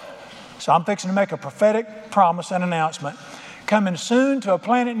pass. So I'm fixing to make a prophetic promise and announcement. Coming soon to a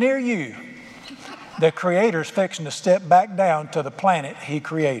planet near you, the Creator's fixing to step back down to the planet He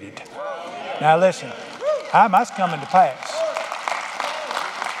created. Now listen, that's coming to pass.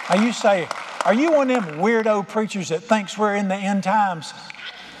 Now you say, are you one of them weirdo preachers that thinks we're in the end times?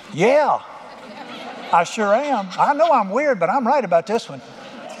 Yeah, I sure am. I know I'm weird, but I'm right about this one.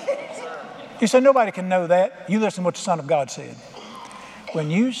 You say nobody can know that. You listen to what the Son of God said.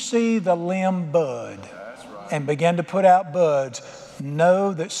 When you see the limb bud and begin to put out buds,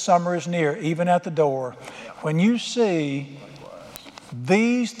 know that summer is near, even at the door. When you see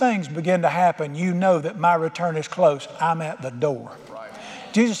these things begin to happen, you know that my return is close. I'm at the door.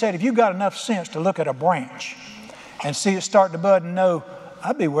 Jesus said, if you've got enough sense to look at a branch and see it start to bud and know,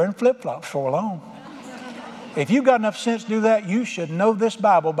 I'd be wearing flip-flops for long. If you've got enough sense to do that, you should know this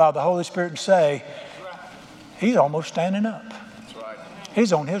Bible by the Holy Spirit and say, He's almost standing up.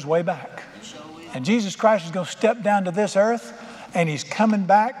 He's on His way back. And Jesus Christ is going to step down to this earth and He's coming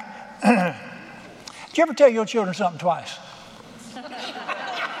back. Did you ever tell your children something twice?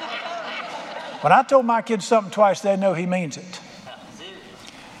 When I told my kids something twice, they know He means it.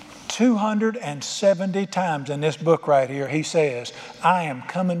 270 times in this book right here, He says, I am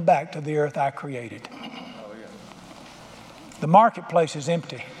coming back to the earth I created. The marketplace is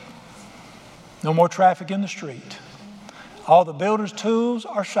empty. No more traffic in the street. All the builders' tools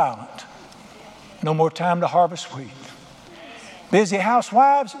are silent. No more time to harvest wheat. Busy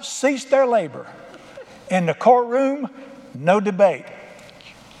housewives cease their labor. In the courtroom, no debate.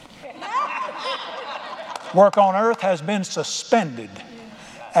 Work on earth has been suspended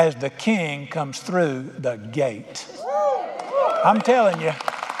as the King comes through the gate. I'm telling you,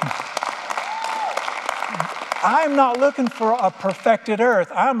 I'm not looking for a perfected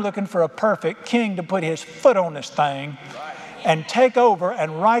earth. I'm looking for a perfect king to put his foot on this thing and take over,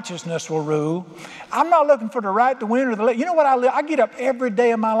 and righteousness will rule. I'm not looking for the right to win or the left. You know what I get up every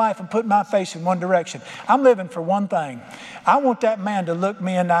day of my life and put my face in one direction. I'm living for one thing. I want that man to look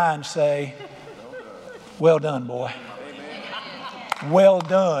me in the eye and say, well done, boy. Well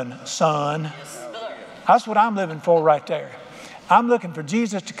done, son. That's what I'm living for right there. I'm looking for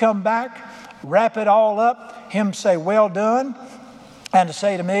Jesus to come back, wrap it all up, him say, well done, and to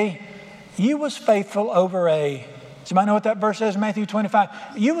say to me, you was faithful over a, somebody know what that verse says in Matthew 25?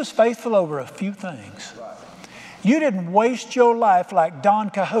 You was faithful over a few things. You didn't waste your life like Don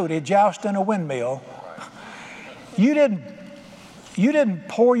Quixote jousting a windmill. You didn't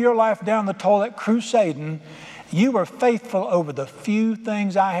pour your life down the toilet crusading. You were faithful over the few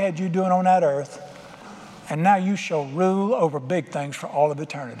things I had you doing on that earth. And now you shall rule over big things for all of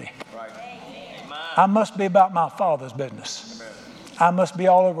eternity. I must be about my Father's business. I must be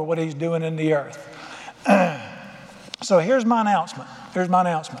all over what he's doing in the earth. So here's my announcement.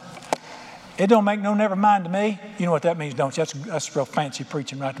 It don't make no never mind to me. You know what that means, don't you? That's real fancy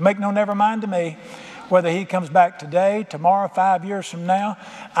preaching, right? To make no never mind to me, whether he comes back today, tomorrow, 5 years from now.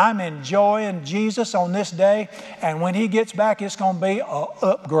 I'm enjoying Jesus on this day. And when he gets back, it's going to be an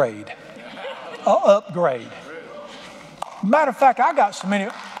upgrade. Matter of fact,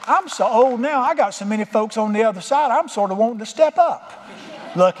 I'm so old now, I got so many folks on the other side, I'm sort of wanting to step up.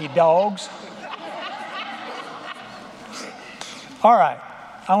 Lucky dogs. All right,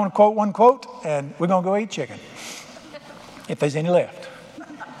 I want to quote one quote, and we're going to go eat chicken, if there's any left.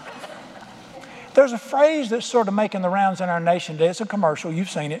 There's a phrase that's sort of making the rounds in our nation today. It's a commercial,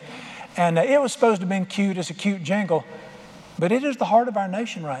 you've seen it, and it was supposed to have been cute, it's a cute jingle, but it is the heart of our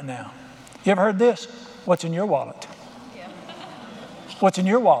nation right now. You ever heard this? What's in your wallet? What's in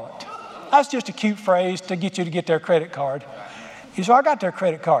your wallet? That's just a cute phrase to get you to get their credit card. You say, I got their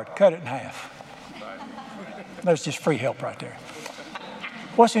credit card. Cut it in half. That's just free help right there.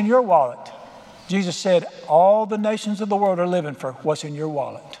 What's in your wallet? Jesus said, all the nations of the world are living for what's in your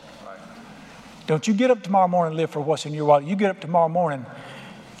wallet. Don't you get up tomorrow morning and live for what's in your wallet. You get up tomorrow morning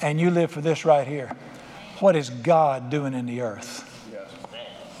and you live for this right here. What is God doing in the earth?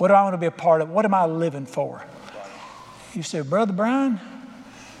 What do I want to be a part of? What am I living for? You say, Brother Brian,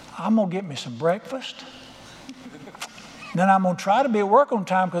 I'm going to get me some breakfast. Then I'm going to try to be at work on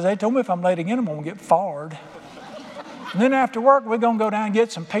time because they told me if I'm late again, I'm going to get fired. And then after work, we're going to go down and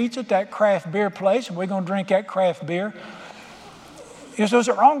get some pizza at that craft beer place, and we're going to drink that craft beer. You say, is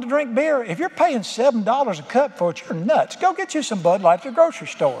it wrong to drink beer? If you're paying $7 a cup for it, you're nuts. Go get you some Bud Light at the grocery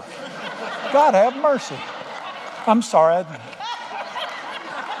store. God have mercy. I'm sorry.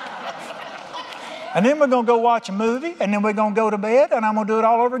 And then we're going to go watch a movie, and then we're going to go to bed, and I'm going to do it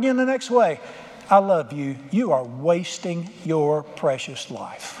all over again the next way. I love you. You are wasting your precious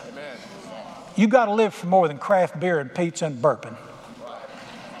life. Amen. You got to live for more than craft beer and pizza and burping.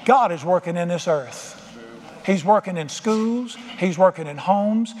 God is working in this earth. He's working in schools. He's working in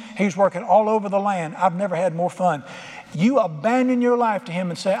homes. He's working all over the land. I've never had more fun. You abandon your life to him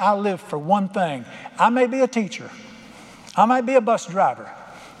and say, I live for one thing. I may be a teacher. I might be a bus driver.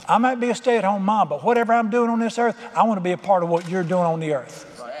 I might be a stay-at-home mom, but whatever I'm doing on this earth, I want to be a part of what you're doing on the earth.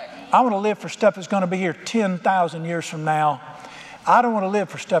 I want to live for stuff that's going to be here 10,000 years from now. I don't want to live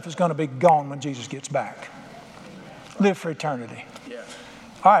for stuff that's going to be gone when Jesus gets back. Live for eternity.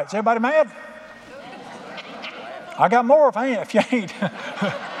 All right, is everybody mad? I got more if you ain't.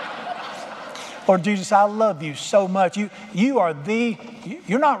 Lord Jesus, I love you so much. You're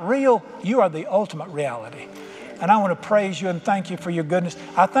not real. You are the ultimate reality. And I want to praise you and thank you for your goodness.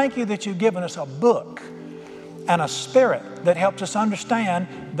 I thank you that you've given us a book and a spirit that helps us understand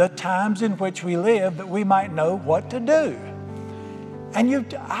the times in which we live that we might know what to do.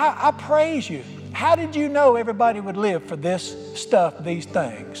 And I praise you. How did you know everybody would live for this stuff, these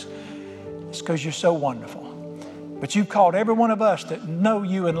things? It's because you're so wonderful. But you've called every one of us that know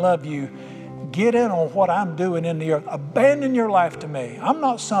you and love you, get in on what I'm doing in the earth. Abandon your life to me. I'm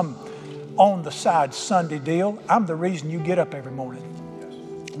not some on the side Sunday deal. I'm the reason you get up every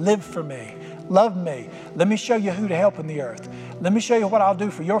morning. Live for me. Love me. Let me show you who to help in the earth. Let me show you what I'll do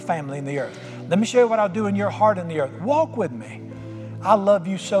for your family in the earth. Let me show you what I'll do in your heart in the earth. Walk with me. I love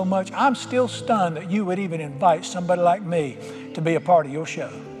you so much. I'm still stunned that you would even invite somebody like me to be a part of your show.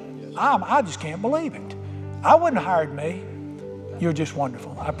 I just can't believe it. I wouldn't have hired me. You're just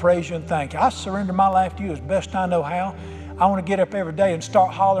wonderful. I praise you and thank you. I surrender my life to you as best I know how. I want to get up every day and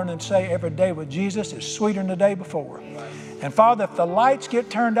start hollering and say every day with Jesus is sweeter than the day before. And Father, if the lights get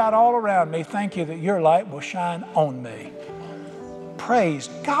turned out all around me, thank you that your light will shine on me. Praise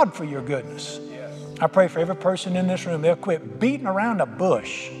God for your goodness. I pray for every person in this room, they'll quit beating around the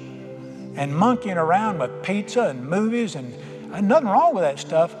bush and monkeying around with pizza and movies, and nothing wrong with that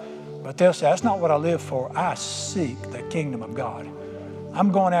stuff, but they'll say, that's not what I live for. I seek the kingdom of God.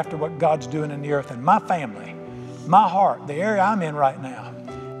 I'm going after what God's doing in the earth and my family, my heart, the area I'm in right now.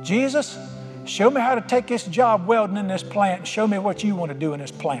 Jesus, show me how to take this job welding in this plant and show me what you want to do in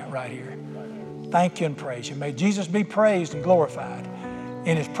this plant right here. Thank you and praise you. May Jesus be praised and glorified.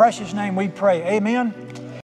 In his precious name we pray. Amen.